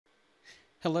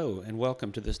Hello and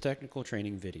welcome to this technical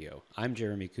training video. I'm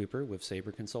Jeremy Cooper with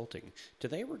Sabyr Consulting.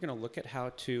 Today we're going to look at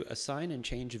how to assign and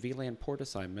change VLAN port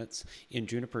assignments in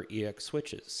Juniper EX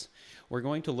switches. We're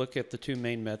going to look at the two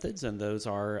main methods, and those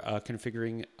are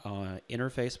configuring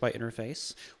interface by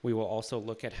interface. We will also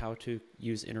look at how to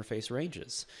use interface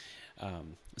ranges.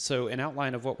 So an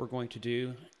outline of what we're going to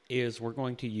do is we're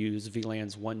going to use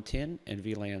VLANs 110 and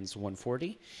VLANs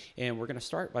 140, and we're going to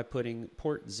start by putting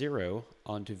port 0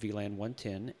 onto VLAN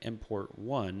 110 and port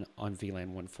 1 on VLAN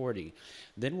 140.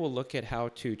 Then we'll look at how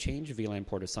to change VLAN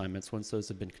port assignments once those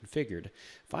have been configured.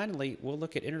 Finally, we'll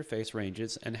look at interface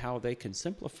ranges and how they can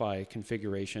simplify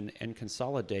configuration and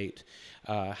consolidate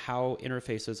how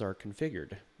interfaces are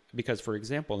configured. Because, for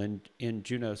example, in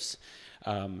Junos,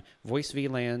 voice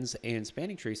VLANs and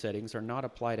spanning tree settings are not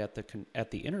applied at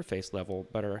the interface level,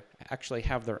 but actually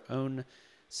have their own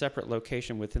separate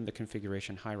location within the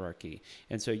configuration hierarchy.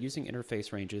 And so using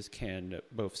interface ranges can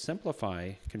both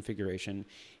simplify configuration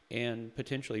and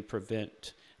potentially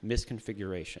prevent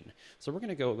misconfiguration. So we're going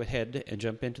to go ahead and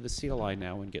jump into the CLI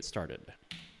now and get started.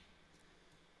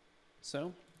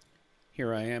 So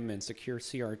here I am in Secure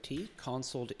CRT,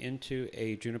 consoled into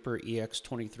a Juniper EX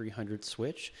 2300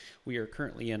 switch. We are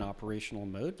currently in operational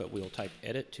mode, but we'll type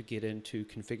edit to get into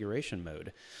configuration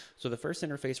mode. So the first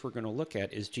interface we're going to look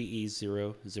at is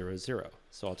GE000.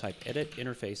 So I'll type edit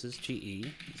interfaces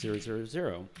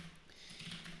GE000.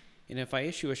 And if I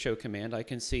issue a show command, I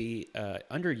can see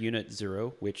under unit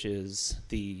 0, which is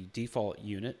the default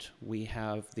unit, we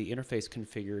have the interface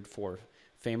configured for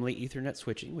family Ethernet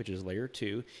switching, which is layer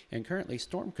 2, and currently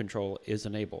storm control is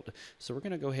enabled. So we're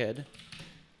going to go ahead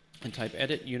and type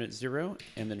edit unit 0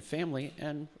 and then family,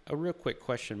 and a real quick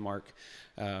question mark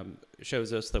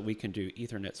shows us that we can do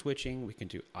Ethernet switching, we can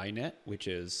do iNet, which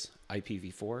is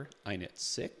IPv4, iNet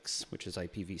 6, which is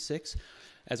IPv6,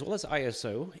 as well as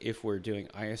ISO if we're doing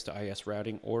IS to IS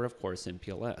routing, or of course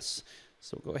MPLS.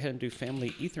 So we'll go ahead and do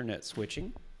family Ethernet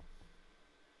switching.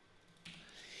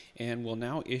 And we'll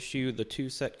now issue the two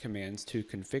set commands to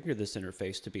configure this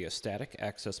interface to be a static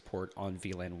access port on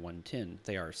VLAN 110.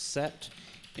 They are set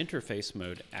interface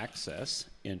mode access,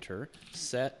 enter,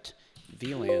 set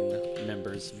VLAN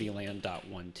members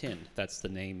VLAN.110. That's the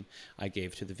name I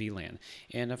gave to the VLAN.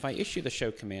 And if I issue the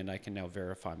show command, I can now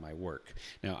verify my work.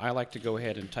 Now I like to go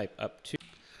ahead and type up to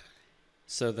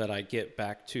so that I get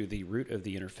back to the root of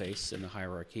the interface in the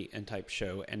hierarchy and type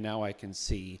show, and now I can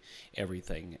see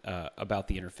everything about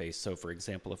the interface. So for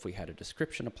example, if we had a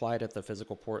description applied at the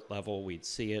physical port level, we'd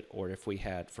see it, or if we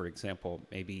had, for example,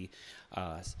 maybe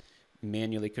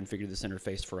manually configured this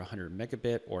interface for 100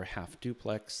 megabit or half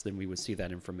duplex, then we would see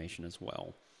that information as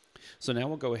well. So now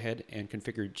we'll go ahead and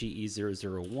configure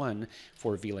GE001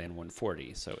 for VLAN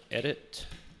 140. So edit,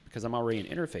 because I'm already in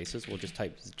interfaces, we'll just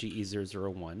type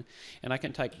GE001, and I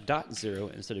can type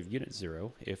 .0 instead of unit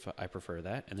 0 if I prefer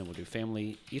that, and then we'll do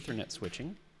family Ethernet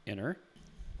switching, enter.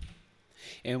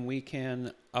 And we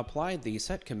can apply the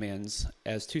set commands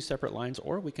as two separate lines,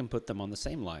 or we can put them on the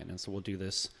same line, and so we'll do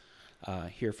this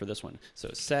here for this one. So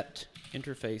set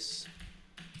interface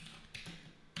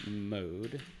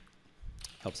mode,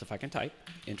 helps if I can type,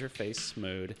 interface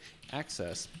mode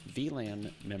access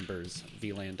VLAN members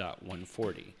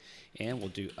VLAN.140. And we'll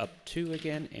do up to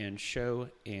again and show,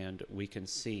 and we can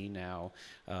see now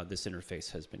this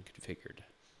interface has been configured.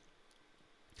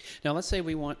 Now let's say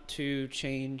we want to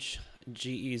change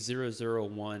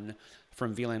GE001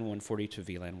 from VLAN 140 to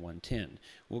VLAN 110.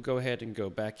 We'll go ahead and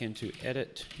go back into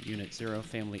edit unit 0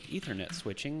 family Ethernet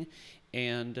switching,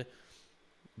 and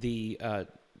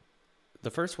the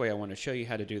first way I want to show you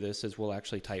how to do this is we'll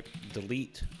actually type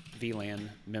delete VLAN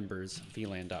members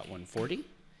VLAN.140,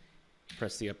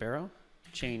 press the up arrow,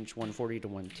 change 140 to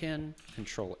 110,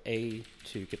 Control A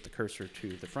to get the cursor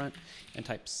to the front, and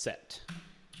type set.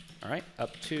 All right,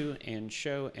 up to and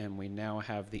show, and we now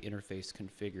have the interface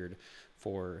configured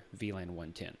for VLAN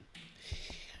 110.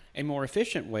 A more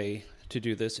efficient way to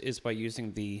do this is by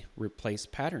using the replace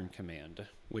pattern command,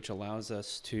 which allows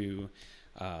us to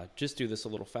just do this a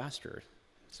little faster.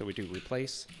 So we do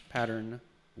replace pattern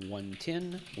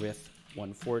 110 with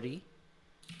 140,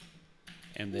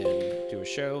 and then do a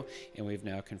show, and we've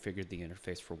now configured the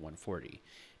interface for 140.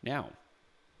 Now,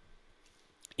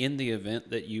 in the event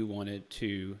that you wanted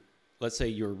to, let's say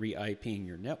you're re-IPing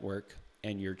your network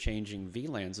and you're changing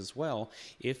VLANs as well,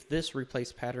 if this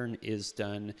replace pattern is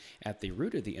done at the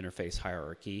root of the interface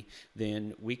hierarchy,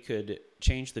 then we could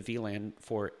change the VLAN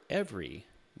for every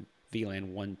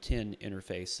VLAN 110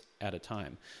 interface at a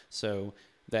time. So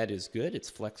that is good, it's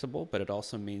flexible, but it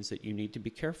also means that you need to be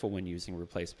careful when using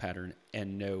replace pattern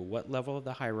and know what level of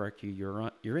the hierarchy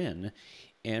you're in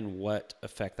and what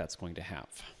effect that's going to have.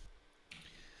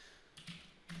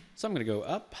 So I'm going to go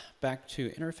up, back to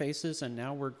interfaces, and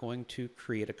now we're going to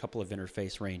create a couple of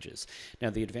interface ranges.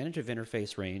 Now the advantage of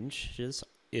interface ranges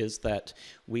is that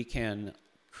we can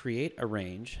create a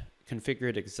range, configure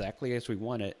it exactly as we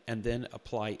want it, and then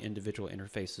apply individual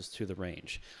interfaces to the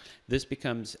range. This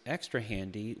becomes extra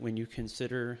handy when you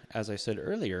consider, as I said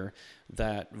earlier,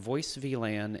 that voice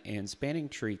VLAN and spanning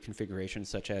tree configurations,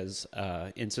 such as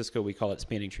in Cisco we call it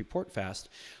spanning tree port fast,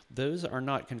 those are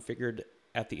not configured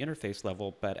at the interface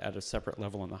level, but at a separate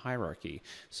level in the hierarchy.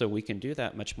 So we can do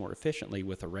that much more efficiently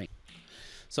with a range.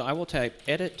 So I will type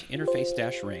edit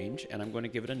interface-range, and I'm going to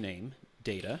give it a name,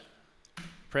 data.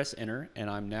 Press enter, and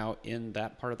I'm now in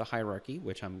that part of the hierarchy,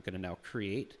 which I'm going to now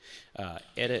create.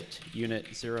 Edit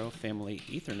unit 0 family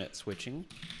Ethernet switching.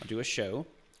 I'll do a show.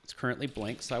 It's currently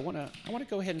blank, so I want to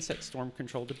go ahead and set storm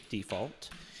control to default.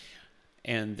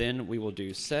 And then we will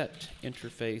do set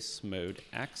interface mode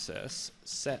access,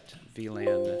 set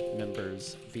VLAN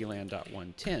members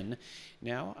VLAN.110.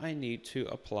 Now I need to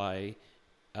apply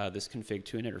this config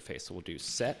to an interface. So we'll do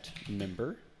set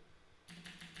member.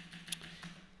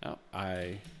 Now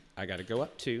I got to go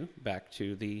up to back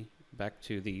to the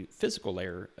physical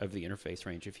layer of the interface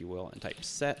range, if you will, and type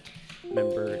set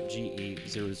member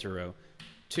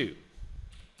GE002.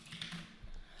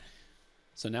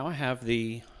 So now I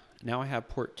have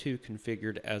port 2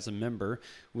 configured as a member.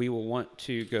 We will want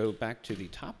to go back to the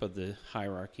top of the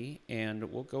hierarchy, and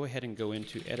we'll go ahead and go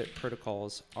into edit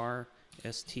protocols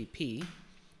RSTP,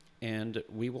 and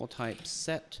we will type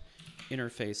set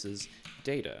interfaces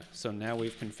data. So now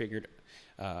we've configured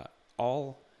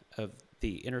all of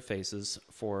the interfaces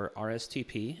for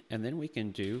RSTP, and then we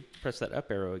can press that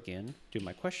up arrow again, do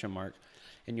my question mark,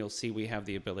 and you'll see we have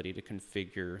the ability to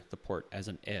configure the port as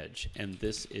an edge. And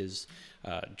this is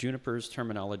Juniper's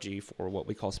terminology for what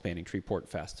we call spanning tree port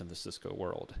fast in the Cisco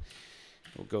world.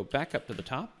 We'll go back up to the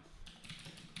top,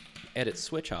 edit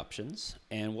switch options,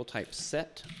 and we'll type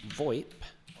set VoIP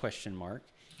question mark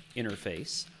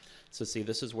interface. So see,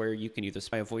 this is where you can either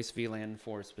specify a voice VLAN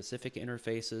for specific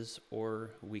interfaces, or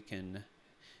we can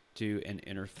do an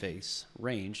interface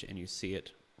range, and you see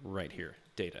it right here,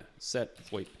 data, set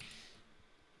VoIP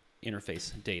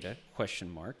interface data question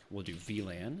mark. We'll do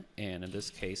VLAN, and in this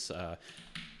case,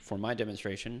 for my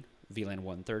demonstration, VLAN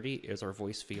 130 is our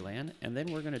voice VLAN, and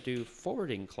then we're going to do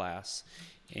forwarding class,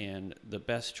 and the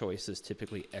best choice is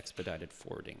typically expedited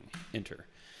forwarding. Enter.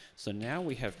 So now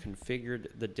we have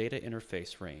configured the data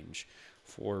interface range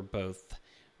for both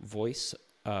voice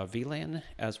VLAN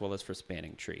as well as for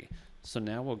spanning tree. So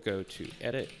now we'll go to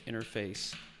edit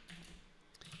interface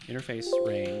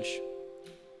range,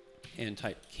 and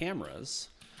type cameras,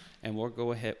 and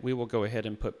we will go ahead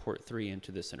and put port 3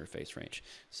 into this interface range.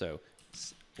 So,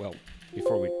 well,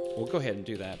 we'll go ahead and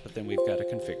do that, but then we've got to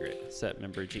configure it. Set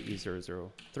member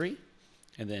GE003,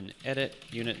 and then edit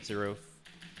unit 0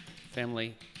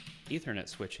 family Ethernet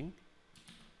switching,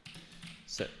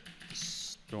 set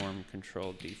storm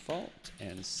control default,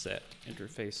 and set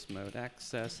interface mode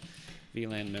access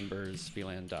VLAN members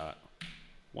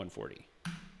VLAN.140.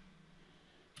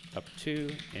 Up to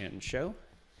and show.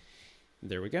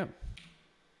 There we go.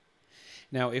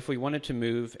 Now, if we wanted to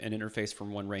move an interface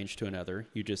from one range to another,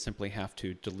 you just simply have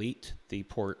to delete the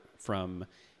port from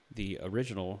the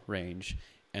original range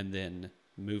and then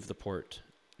move the port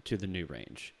to the new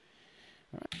range.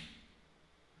 All right.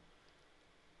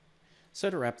 So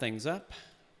to wrap things up,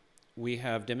 we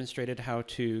have demonstrated how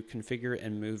to configure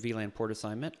and move VLAN port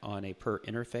assignment on a per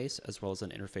interface as well as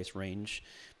an interface range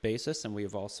basis, and we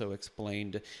have also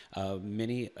explained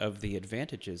many of the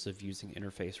advantages of using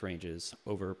interface ranges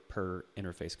over per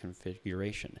interface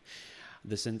configuration.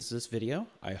 This ends this video.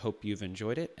 I hope you've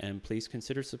enjoyed it, and please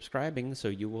consider subscribing so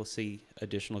you will see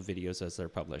additional videos as they're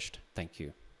published. Thank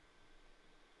you.